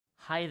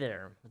Hi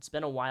there. It's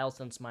been a while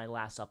since my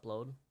last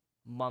upload,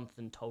 month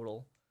in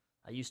total.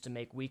 I used to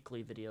make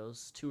weekly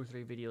videos, 2 or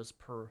 3 videos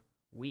per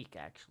week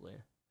actually.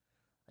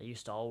 I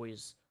used to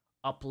always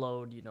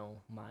upload,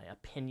 my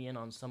opinion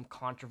on some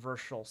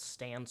controversial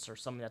stance or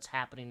something that's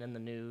happening in the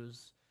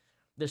news.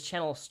 This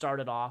channel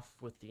started off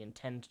with the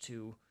intent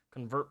to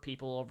convert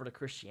people over to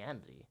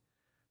Christianity.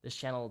 This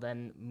channel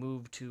then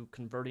moved to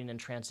converting and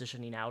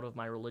transitioning out of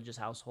my religious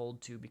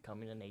household to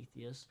becoming an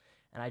atheist,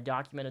 and I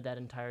documented that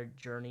entire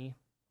journey.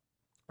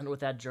 And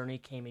with that journey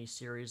came a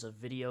series of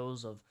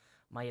videos of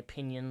my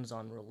opinions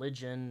on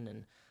religion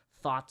and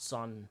thoughts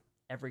on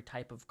every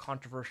type of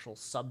controversial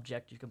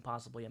subject you can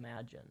possibly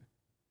imagine.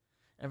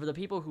 And for the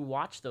people who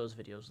watch those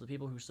videos, the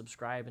people who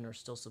subscribe and are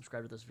still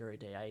subscribed to this very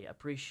day, I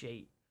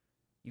appreciate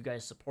you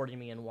guys supporting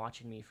me and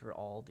watching me for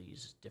all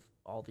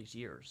these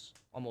years,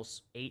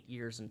 almost 8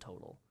 years in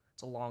total.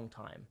 It's a long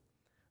time.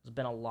 There's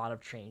been a lot of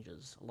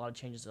changes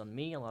on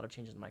me, a lot of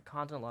changes in my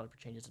content, a lot of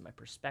changes in my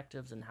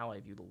perspectives and how I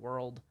view the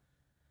world.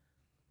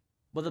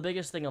 But the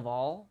biggest thing of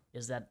all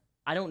is that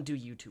I don't do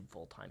YouTube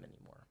full-time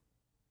anymore.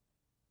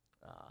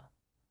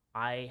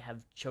 I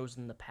have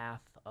chosen the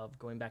path of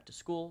going back to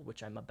school,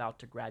 which I'm about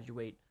to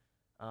graduate.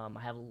 I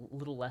have a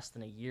little less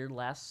than a year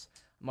less.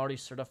 I'm already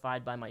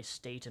certified by my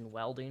state in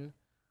welding,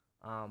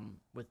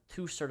 with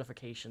 2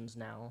 certifications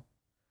now.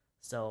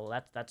 So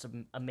that's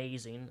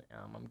amazing.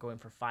 I'm going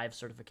for 5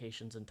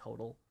 certifications in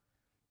total.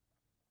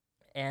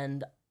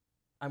 And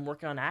I'm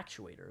working on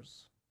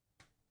actuators.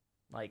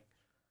 Like,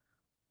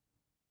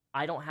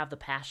 I don't have the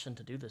passion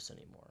to do this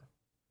anymore.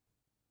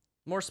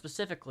 More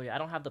specifically, I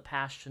don't have the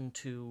passion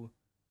to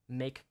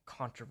make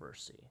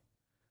controversy,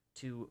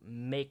 to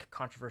make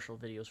controversial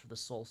videos for the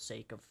sole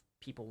sake of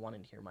people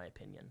wanting to hear my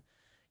opinion.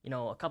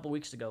 A couple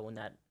weeks ago when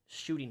that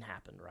shooting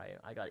happened, right,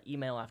 I got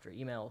email after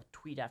email,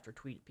 tweet after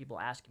tweet, people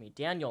asking me,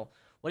 Daniel,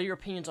 what are your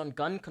opinions on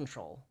gun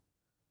control?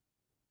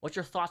 What's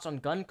your thoughts on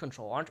gun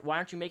control? Why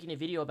aren't you making a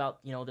video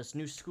about, this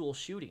new school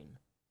shooting?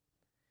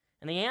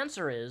 And the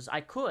answer is, I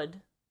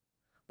could,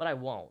 but I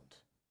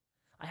won't.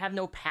 I have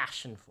no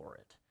passion for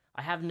it.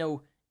 I have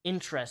no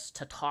interest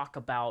to talk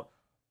about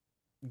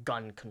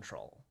gun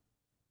control.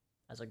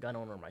 As a gun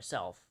owner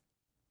myself,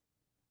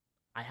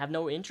 I have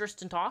no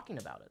interest in talking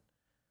about it.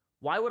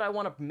 Why would I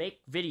want to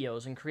make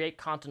videos and create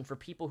content for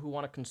people who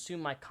want to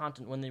consume my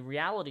content when the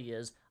reality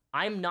is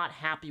I'm not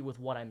happy with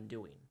what I'm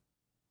doing?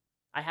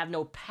 I have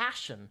no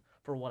passion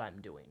for what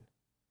I'm doing.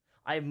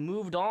 I've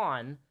moved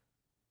on,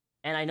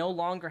 and I no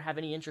longer have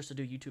any interest to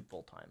do YouTube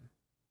full-time.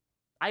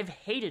 I've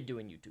hated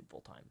doing YouTube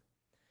full-time.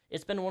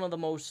 It's been one of the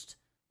most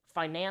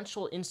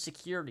financial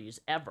insecurities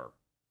ever.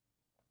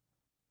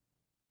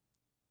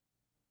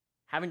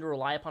 Having to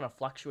rely upon a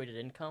fluctuated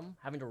income,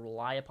 having to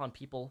rely upon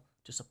people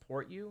to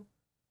support you,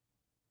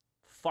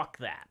 fuck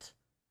that.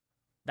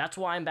 That's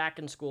why I'm back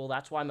in school.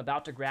 That's why I'm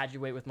about to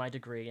graduate with my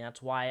degree. And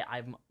that's why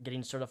I'm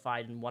getting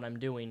certified in what I'm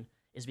doing,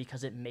 is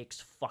because it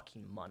makes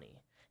fucking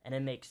money. And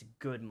it makes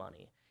good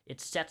money. It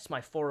sets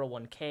my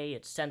 401k,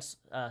 it sets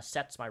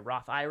my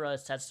Roth IRA, it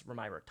sets for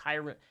my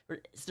retirement.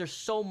 There's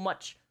so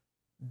much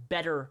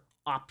better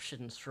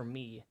options for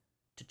me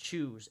to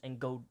choose and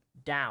go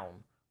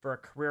down for a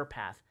career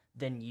path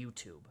than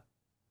YouTube.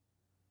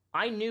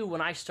 I knew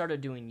when I started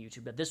doing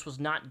YouTube that this was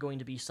not going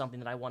to be something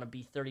that I want to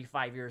be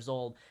 35 years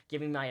old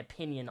giving my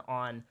opinion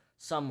on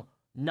some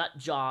nut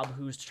job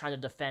who's trying to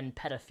defend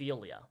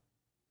pedophilia.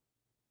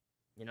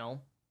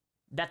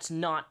 That's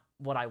not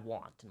what I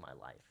want in my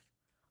life.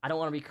 I don't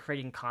want to be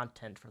creating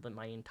content for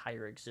my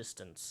entire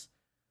existence.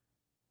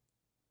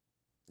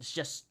 It's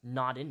just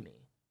not in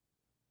me.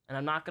 And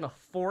I'm not going to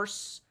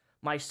force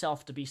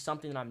myself to be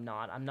something that I'm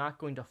not. I'm not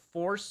going to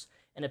force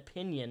an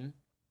opinion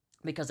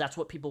because that's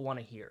what people want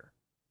to hear.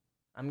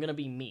 I'm going to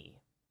be me.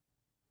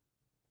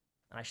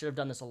 And I should have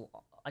done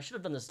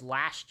this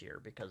last year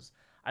because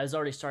I was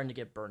already starting to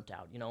get burnt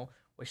out,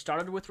 We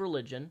started with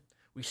religion,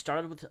 we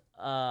started with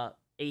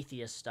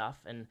atheist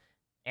stuff and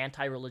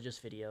anti-religious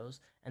videos,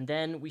 and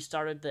then we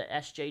started the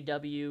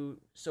SJW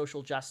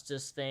social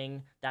justice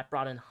thing that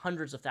brought in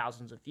hundreds of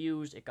thousands of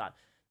views. My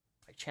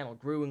channel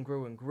grew and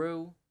grew and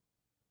grew,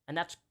 and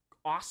that's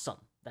awesome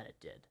that it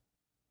did.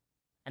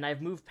 And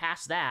I've moved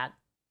past that,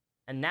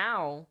 and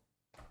now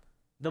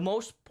the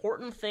most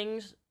important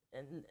things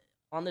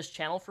on this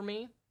channel for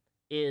me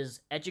is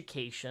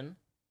education,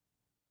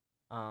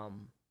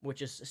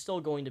 which is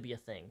still going to be a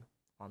thing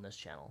on this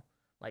channel.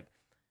 Like,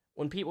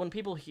 when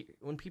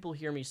people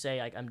hear me say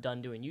I'm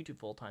done doing YouTube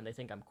full time, they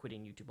think I'm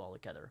quitting YouTube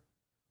altogether.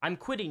 I'm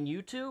quitting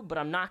YouTube, but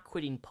I'm not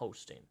quitting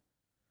posting.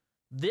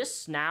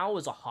 This now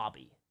is a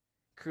hobby.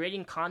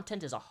 Creating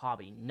content is a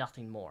hobby,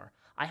 nothing more.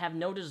 I have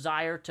no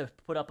desire to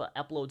put up an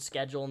upload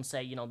schedule and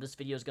say, this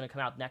video is going to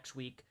come out next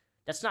week.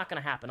 That's not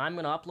going to happen. I'm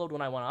going to upload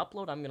when I want to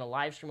upload. I'm going to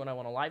live stream when I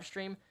want to live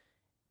stream.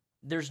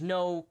 There's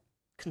no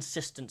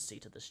consistency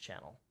to this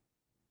channel.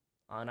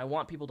 And I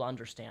want people to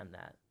understand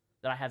that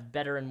I have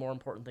better and more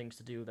important things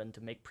to do than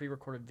to make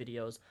pre-recorded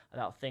videos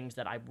about things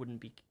that I wouldn't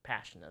be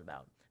passionate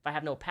about. If I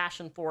have no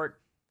passion for it,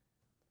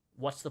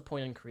 what's the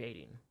point in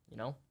creating,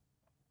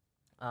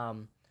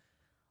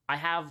 I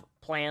have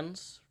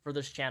plans for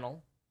this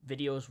channel.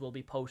 Videos will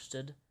be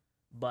posted,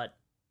 but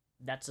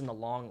that's in the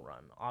long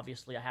run.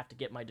 Obviously, I have to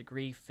get my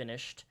degree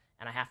finished,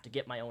 and I have to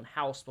get my own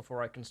house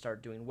before I can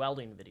start doing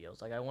welding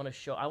videos. Like, I want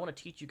to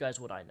teach you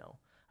guys what I know.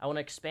 I want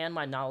to expand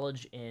my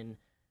knowledge in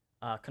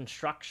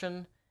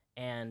construction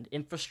and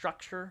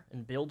infrastructure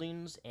and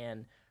buildings,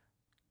 and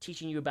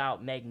teaching you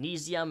about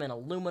magnesium and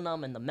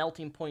aluminum and the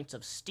melting points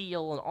of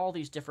steel and all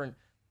these different,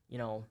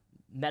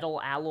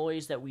 metal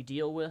alloys that we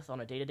deal with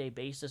on a day-to-day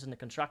basis in the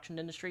construction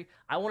industry.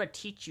 I want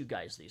to teach you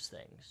guys these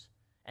things.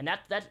 And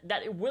that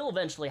it will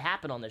eventually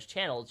happen on this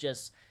channel. It's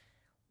just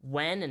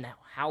when and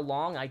how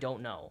long, I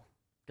don't know.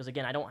 Because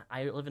again,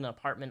 I live in an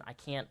apartment. I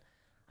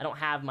don't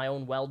have my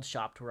own weld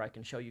shop to where I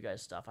can show you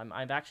guys stuff.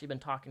 I've actually been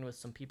talking with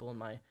some people in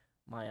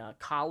my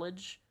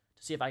college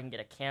to see if I can get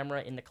a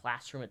camera in the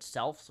classroom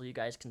itself so you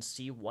guys can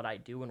see what I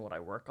do and what I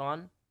work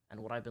on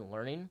and what I've been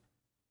learning,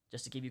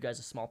 just to give you guys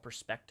a small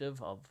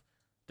perspective of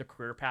the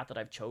career path that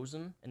I've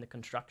chosen in the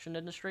construction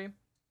industry.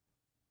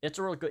 It's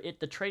a really good,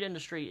 the trade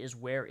industry is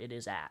where it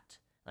is at.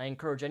 I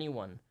encourage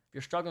anyone, if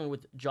you're struggling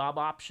with job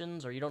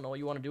options or you don't know what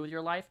you want to do with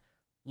your life,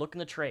 look in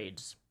the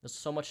trades. There's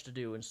so much to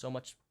do and so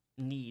much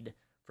need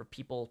for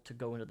people to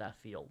go into that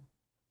field.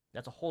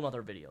 That's a whole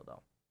nother video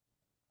though.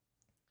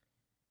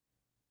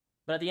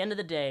 But at the end of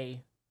the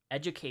day,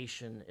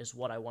 education is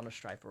what I want to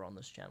strive for on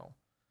this channel.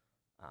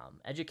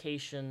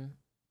 Education,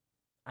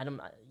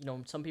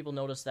 some people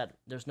notice that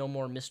there's no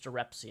more Mr.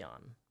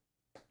 Repzion,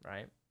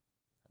 right?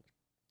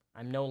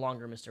 I'm no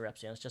longer Mr.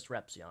 Repzion, it's just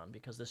Repzion,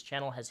 because this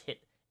channel has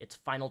hit its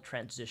final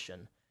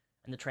transition.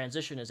 And the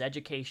transition is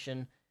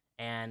education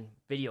and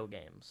video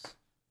games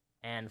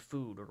and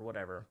food or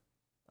whatever.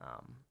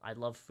 I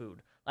love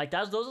food. Like,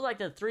 those are like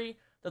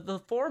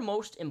the four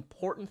most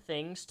important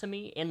things to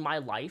me in my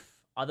life,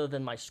 other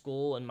than my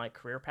school and my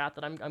career path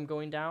that I'm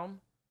going down,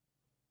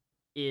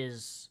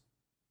 is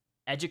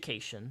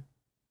education,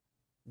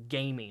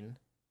 gaming,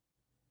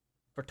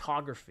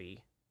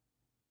 photography,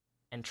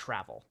 and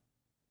travel.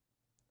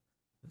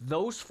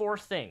 Those four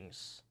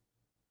things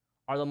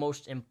are the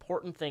most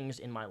important things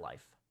in my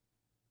life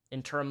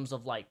in terms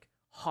of like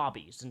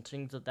hobbies and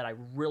things that I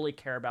really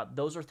care about.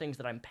 Those are things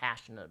that I'm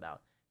passionate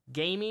about.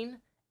 Gaming,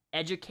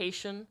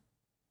 education,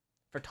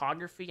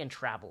 photography, and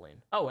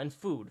traveling. Oh, and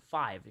food.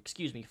 5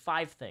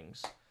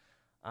 things.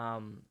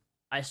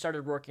 I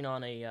started working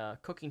on a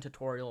cooking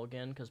tutorial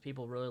again because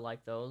people really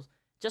like those.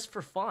 Just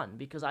for fun,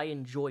 because I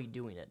enjoy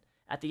doing it.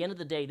 At the end of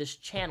the day, this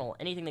channel,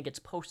 anything that gets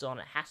posted on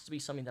it has to be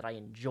something that I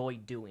enjoy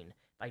doing.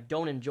 If I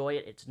don't enjoy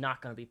it, it's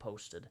not going to be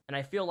posted. And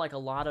I feel like a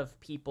lot of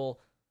people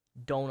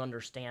don't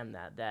understand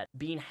that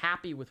being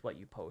happy with what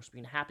you post,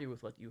 being happy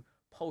with what you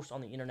post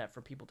on the internet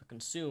for people to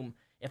consume,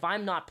 if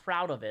I'm not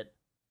proud of it,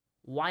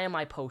 why am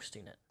I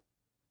posting it?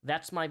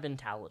 That's my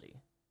mentality.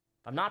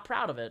 If I'm not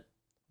proud of it,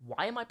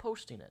 why am I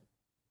posting it?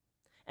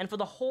 And for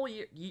the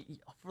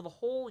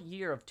whole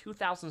year of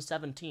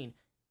 2017,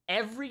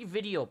 every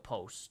video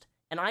post,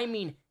 and I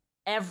mean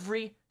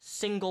every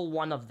single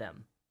one of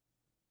them,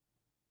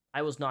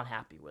 I was not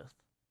happy with.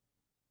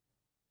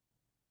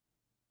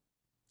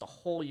 The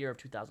whole year of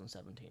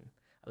 2017,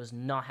 I was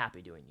not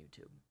happy doing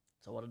YouTube.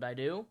 So what did I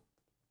do?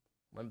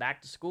 Went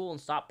back to school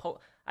and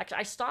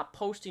I stopped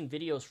posting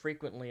videos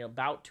frequently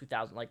about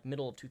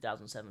middle of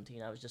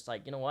 2017. I was just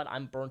like, you know what?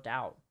 I'm burnt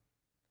out.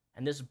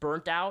 And this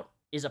burnt out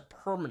is a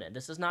permanent.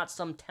 This is not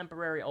some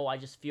temporary, I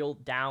just feel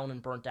down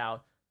and burnt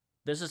out.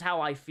 This is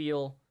how I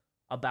feel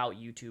about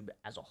YouTube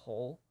as a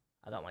whole,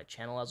 about my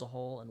channel as a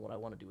whole, and what I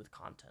want to do with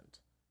content.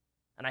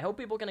 And I hope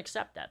people can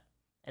accept that.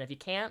 And if you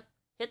can't,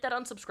 hit that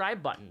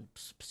unsubscribe button.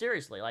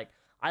 Seriously, like,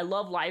 I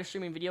love live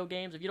streaming video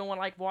games. If you don't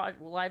want to watch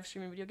live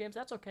streaming video games,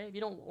 that's okay. If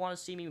you don't want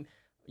to see me,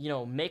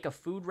 make a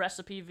food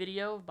recipe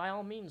video, by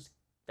all means,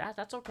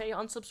 that's okay.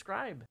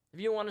 Unsubscribe. If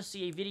you want to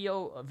see a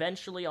video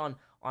eventually on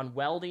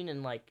welding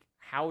and like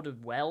how to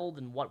weld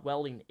and what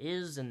welding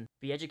is, and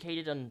be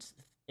educated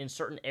in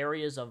certain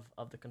areas of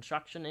the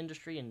construction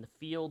industry and the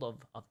field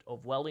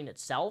of welding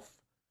itself,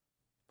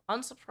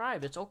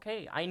 unsubscribe. It's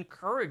okay. I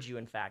encourage you,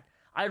 in fact.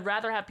 I'd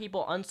rather have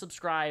people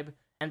unsubscribe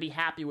and be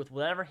happy with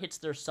whatever hits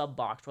their sub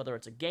box, whether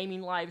it's a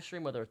gaming live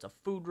stream, whether it's a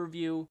food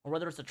review, or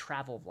whether it's a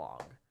travel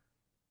vlog.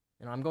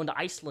 I'm going to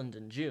Iceland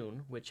in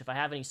June, which if I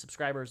have any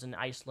subscribers in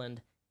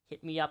Iceland,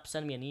 hit me up,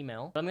 send me an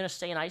email. But I'm going to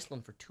stay in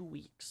Iceland for 2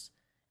 weeks.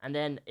 And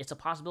then it's a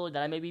possibility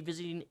that I may be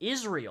visiting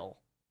Israel.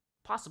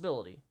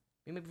 Possibility.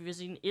 We may be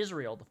visiting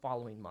Israel the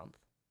following month.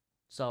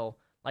 So,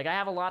 I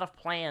have a lot of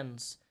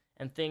plans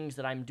and things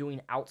that I'm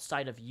doing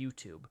outside of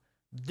YouTube.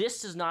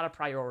 This is not a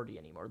priority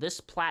anymore.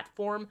 This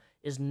platform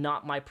is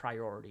not my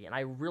priority, and I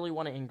really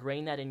want to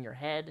ingrain that in your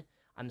head.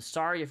 I'm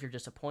sorry if you're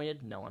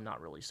disappointed. No, I'm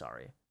not really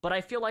sorry. But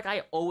I feel like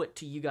I owe it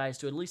to you guys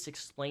to at least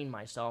explain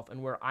myself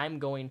and where I'm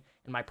going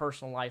in my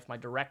personal life, my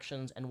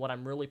directions, and what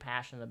I'm really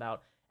passionate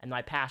about, and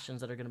my passions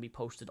that are going to be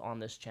posted on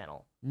this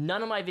channel.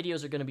 None of my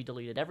videos are going to be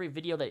deleted. Every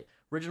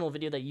original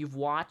video that you've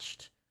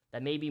watched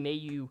that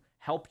maybe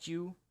helped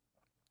you,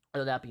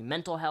 whether that be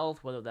mental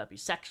health, whether that be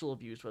sexual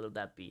abuse, whether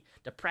that be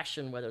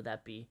depression, whether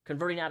that be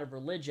converting out of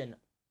religion,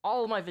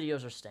 all of my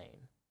videos are staying.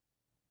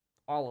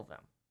 All of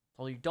them.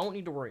 So you don't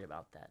need to worry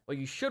about that. What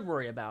you should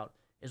worry about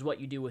is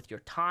what you do with your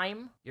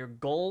time, your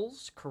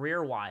goals,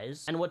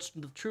 career-wise, and what's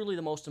truly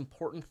the most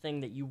important thing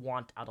that you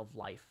want out of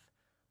life.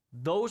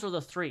 Those are the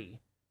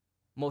three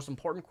most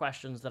important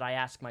questions that I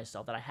ask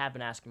myself, that I have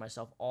been asking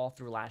myself all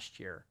through last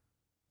year,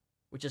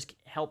 which has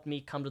helped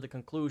me come to the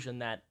conclusion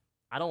that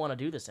I don't want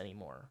to do this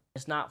anymore.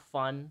 It's not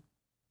fun,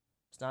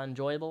 it's not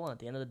enjoyable, and at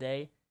the end of the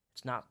day,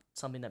 it's not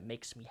something that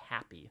makes me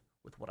happy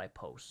with what I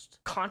post.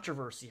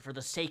 Controversy for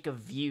the sake of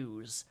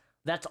views.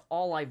 That's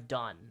all I've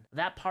done.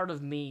 That part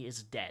of me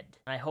is dead.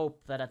 I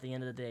hope that at the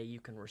end of the day, you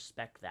can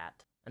respect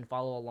that and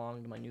follow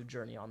along to my new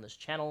journey on this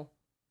channel,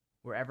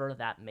 wherever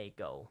that may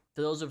go.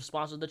 To those who have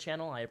sponsored the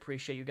channel, I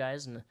appreciate you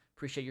guys and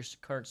appreciate your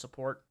current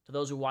support. To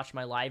those who watch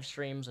my live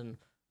streams and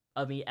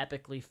of me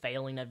epically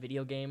failing at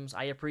video games,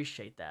 I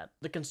appreciate that.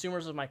 The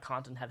consumers of my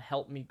content have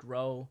helped me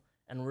grow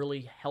and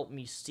really helped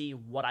me see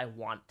what I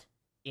want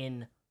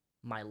in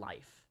my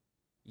life.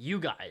 You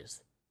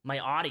guys, my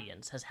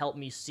audience, has helped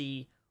me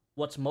see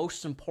what's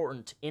most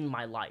important in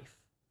my life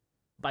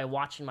by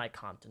watching my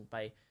content,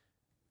 by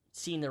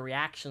seeing the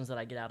reactions that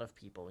I get out of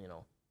people, you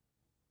know,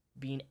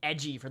 being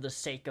edgy for the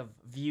sake of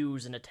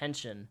views and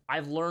attention.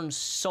 I've learned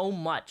so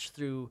much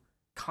through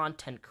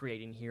content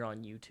creating here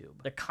on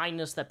YouTube. The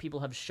kindness that people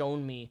have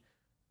shown me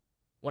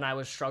when I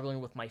was struggling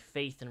with my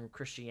faith in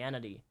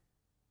Christianity.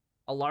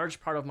 A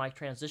large part of my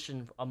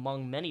transition,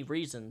 among many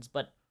reasons,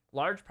 but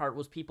large part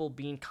was people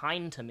being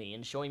kind to me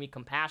and showing me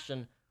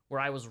compassion where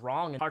I was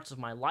wrong in parts of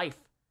my life.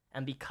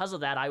 And because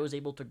of that, I was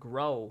able to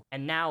grow.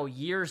 And now,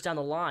 years down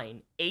the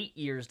line, 8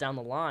 years down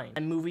the line,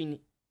 I'm moving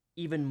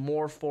even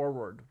more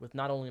forward with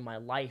not only my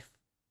life,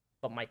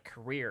 but my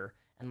career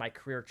and my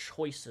career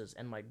choices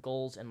and my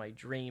goals and my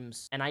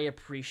dreams. And I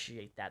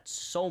appreciate that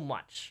so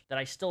much that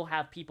I still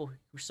have people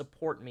who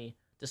support me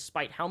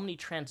despite how many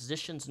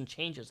transitions and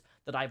changes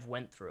that I've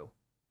went through.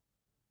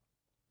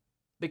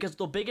 Because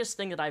the biggest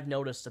thing that I've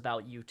noticed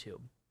about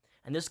YouTube,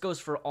 and this goes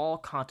for all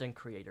content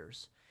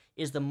creators,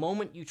 is the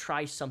moment you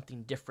try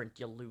something different,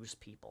 you lose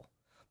people.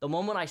 The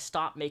moment I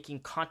stopped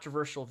making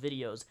controversial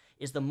videos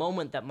is the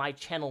moment that my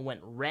channel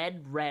went red.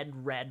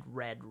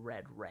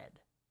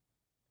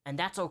 And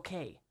that's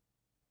okay.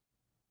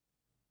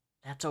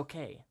 That's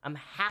okay. I'm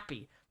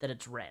happy that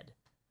it's red.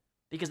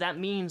 Because that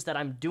means that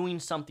I'm doing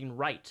something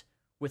right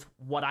with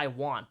what I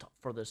want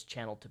for this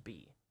channel to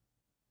be.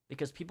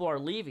 Because people are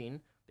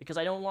leaving because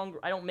I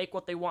don't make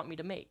what they want me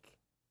to make.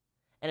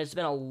 And it's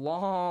been a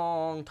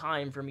long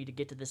time for me to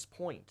get to this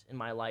point in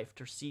my life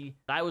to see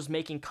that I was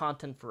making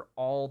content for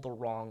all the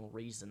wrong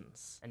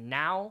reasons. And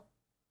now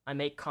I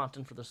make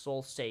content for the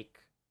sole sake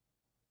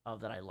of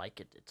that I like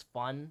it. It's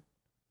fun.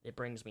 It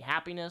brings me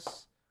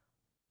happiness.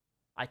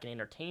 I can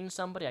entertain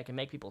somebody. I can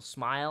make people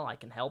smile. I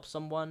can help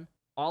someone.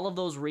 All of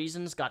those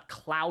reasons got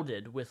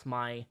clouded with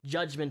my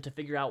judgment to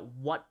figure out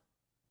what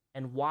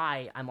and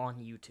why I'm on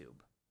YouTube.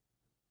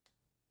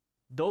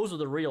 Those are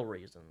the real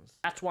reasons.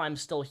 That's why I'm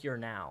still here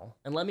now.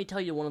 And let me tell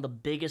you one of the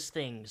biggest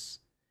things.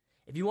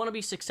 If you want to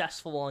be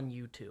successful on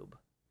YouTube,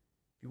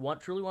 if you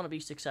truly want to be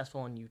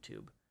successful on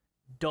YouTube,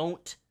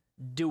 don't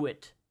do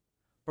it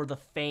for the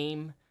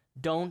fame.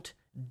 Don't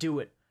do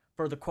it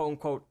for the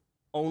quote-unquote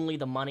only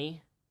the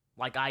money,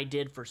 like I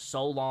did for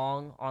so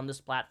long on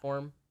this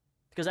platform.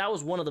 Because that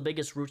was one of the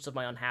biggest roots of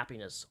my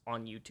unhappiness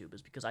on YouTube,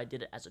 is because I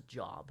did it as a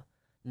job,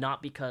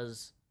 not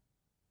because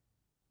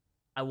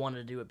I wanted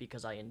to do it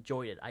because I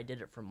enjoyed it. I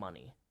did it for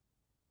money.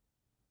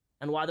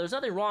 And while there's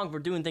nothing wrong for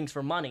doing things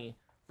for money,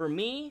 for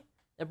me,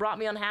 it brought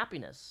me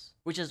unhappiness,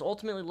 which has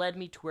ultimately led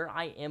me to where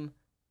I am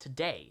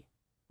today,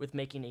 with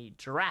making a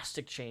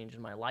drastic change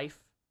in my life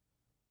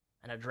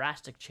and a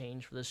drastic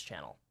change for this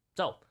channel.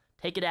 So,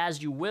 take it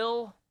as you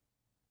will.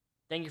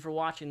 Thank you for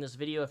watching this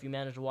video if you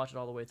managed to watch it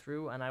all the way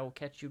through, and I will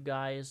catch you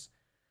guys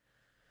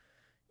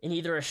in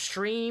either a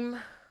stream,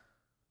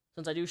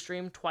 since I do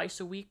stream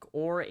twice a week,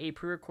 or a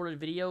pre-recorded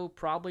video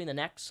probably in the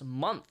next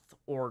month,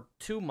 or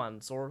 2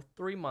 months, or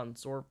 3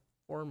 months, or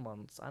 4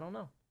 months. I don't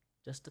know.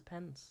 Just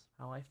depends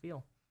how I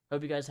feel.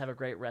 Hope you guys have a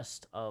great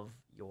rest of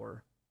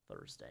your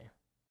Thursday.